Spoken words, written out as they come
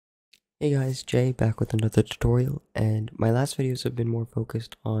Hey guys, Jay back with another tutorial, and my last videos have been more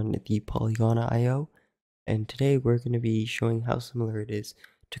focused on the Polygon IO, and today we're going to be showing how similar it is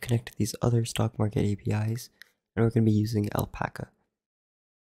to connect to these other stock market APIs, and we're going to be using Alpaca.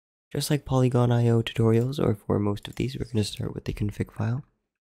 Just like Polygon IO tutorials, or for most of these, we're going to start with the config file,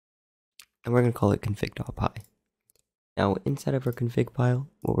 and we're going to call it config.py. Now, inside of our config file,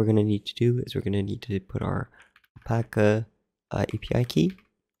 what we're going to need to do is we're going to need to put our Alpaca API key,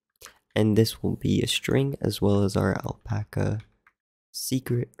 and this will be a string as well as our Alpaca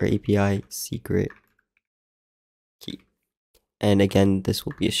secret or API secret key. And again, this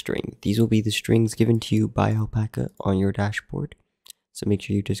will be a string. These will be the strings given to you by Alpaca on your dashboard. So make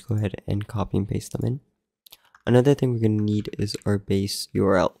sure you just go ahead and copy and paste them in. Another thing we're going to need is our base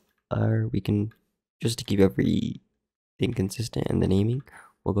URL. We can, just to keep everything consistent and the naming,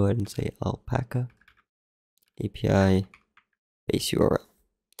 we'll go ahead and say Alpaca API base URL.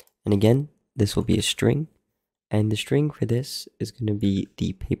 And again, this will be a string, and the string for this is going to be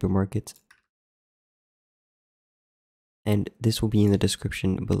the paper markets, and this will be in the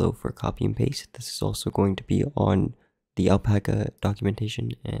description below for copy and paste. This is also going to be on the Alpaca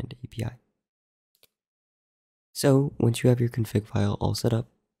documentation and API. So once you have your config file all set up,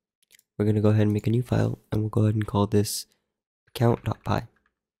 we're going to go ahead and make a new file, and we'll go ahead and call this account.py.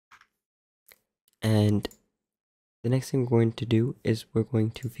 And the next thing we're going to do is we're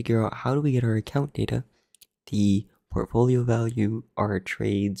going to figure out how do we get our account data, the portfolio value, our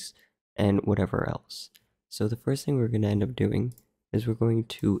trades, and whatever else. So the first thing we're going to end up doing is we're going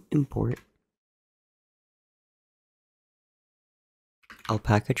to import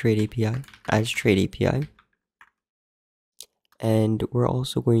Alpaca Trade API as Trade API. And we're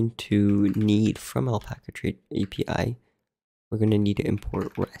also going to need from Alpaca Trade API, we're going to need to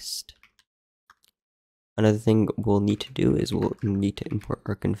import REST. Another thing we'll need to do is we'll need to import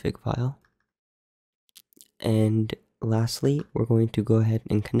our config file. And lastly, we're going to go ahead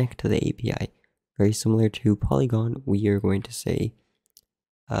and connect to the API. Very similar to Polygon, we are going to say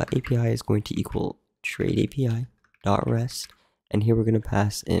API is going to equal trade API dot rest, and here we're going to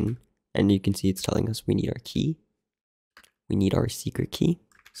pass in, and you can see it's telling us we need our key, we need our secret key,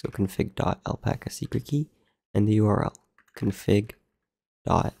 so config dot alpaca secret key, and the URL config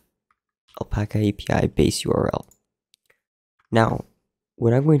dot Alpaca API base URL. Now,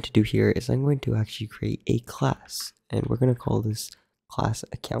 what I'm going to do here is I'm going to actually create a class, and we're going to call this class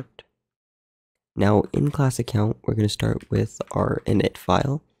account. Now, in class account, we're going to start with our init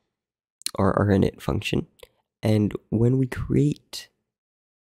file, or our init function, and when we create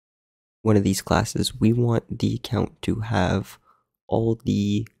one of these classes, we want the account to have all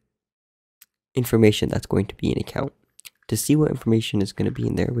the information that's going to be in account. To see what information is going to be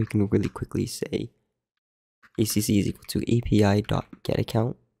in there, we can really quickly say ACC is equal to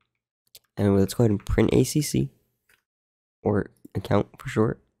API.getAccount, and let's go ahead and print ACC, or account for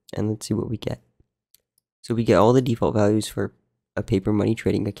short, and let's see what we get. So we get all the default values for a paper money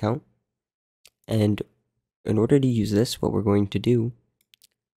trading account, and in order to use this, what we're going to do,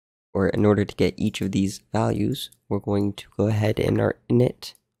 or in order to get each of these values, we're going to go ahead and our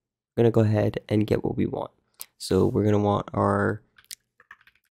init, we're going to go ahead and get what we want. So we're going to want our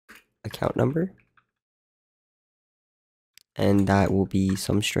account number, and that will be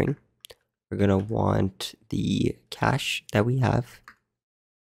some string. We're going to want the cash that we have,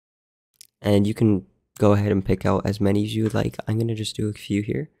 and you can go ahead and pick out as many as you would like. I'm going to just do a few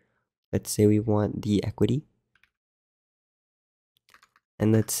here. Let's say we want the equity,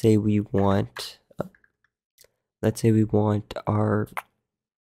 and let's say we want our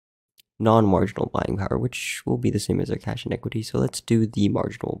non-marginal buying power, which will be the same as our cash and equity. So let's do the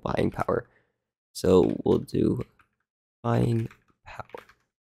marginal buying power. So we'll do buying power,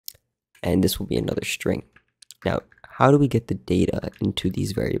 and this will be another string. Now, how do we get the data into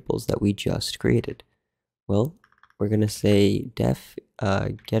these variables that we just created? Well, we're going to say def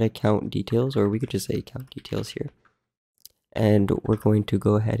get account details, or we could just say account details here. And we're going to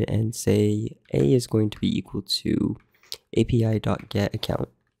go ahead and say A is going to be equal to API.getAccount.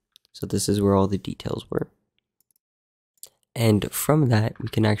 So this is where all the details were. And from that, we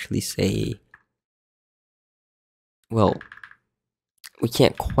can actually say, well, we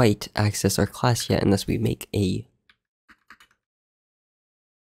can't quite access our class yet unless we make a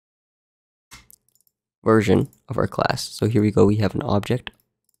version of our class. So here we go, we have an object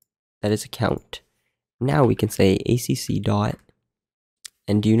that is account. Now we can say ACC dot,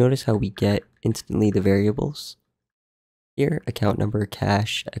 and do you notice how we get instantly the variables? Here, account number,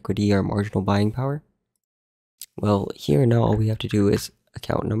 cash, equity, our marginal buying power. Well, here now all we have to do is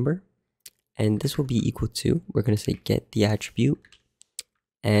account number, and this will be equal to, we're going to say get the attribute,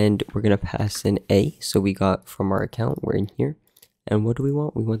 and we're going to pass in A. So we got from our account, we're in here. And what do we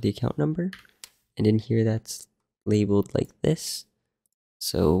want? We want the account number. And in here, that's labeled like this.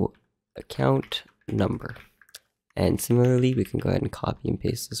 So account number. And similarly, we can go ahead and copy and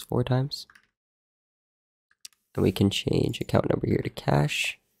paste this 4 times. And we can change account number here to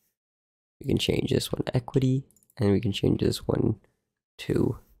cash. We can change this one to equity. And we can change this one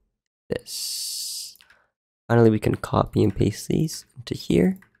to this. Finally, we can copy and paste these into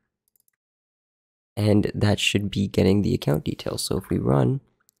here. And that should be getting the account details. So if we run,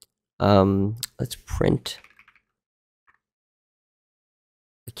 let's print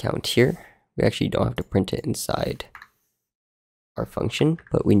account here. We actually don't have to print it inside our function,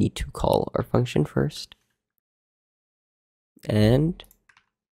 but we need to call our function first. And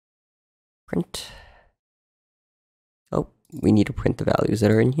print. Oh, we need to print the values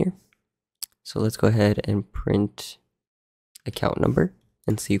that are in here. So let's go ahead and print account number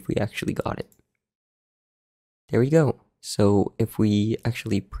and see if we actually got it. There we go. So if we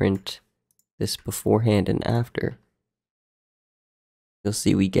actually print this beforehand and after, you'll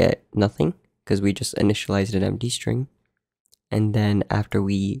see we get nothing because we just initialized an empty string. And then after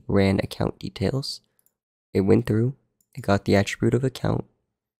we ran account details, it went through, it got the attribute of account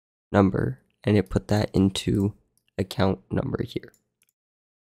number, and it put that into account number here.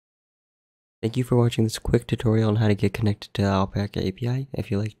 Thank you for watching this quick tutorial on how to get connected to the Alpaca API. If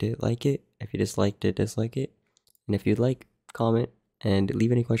you liked it, like it. If you disliked it, dislike it. And if you'd like, comment and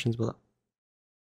leave any questions below.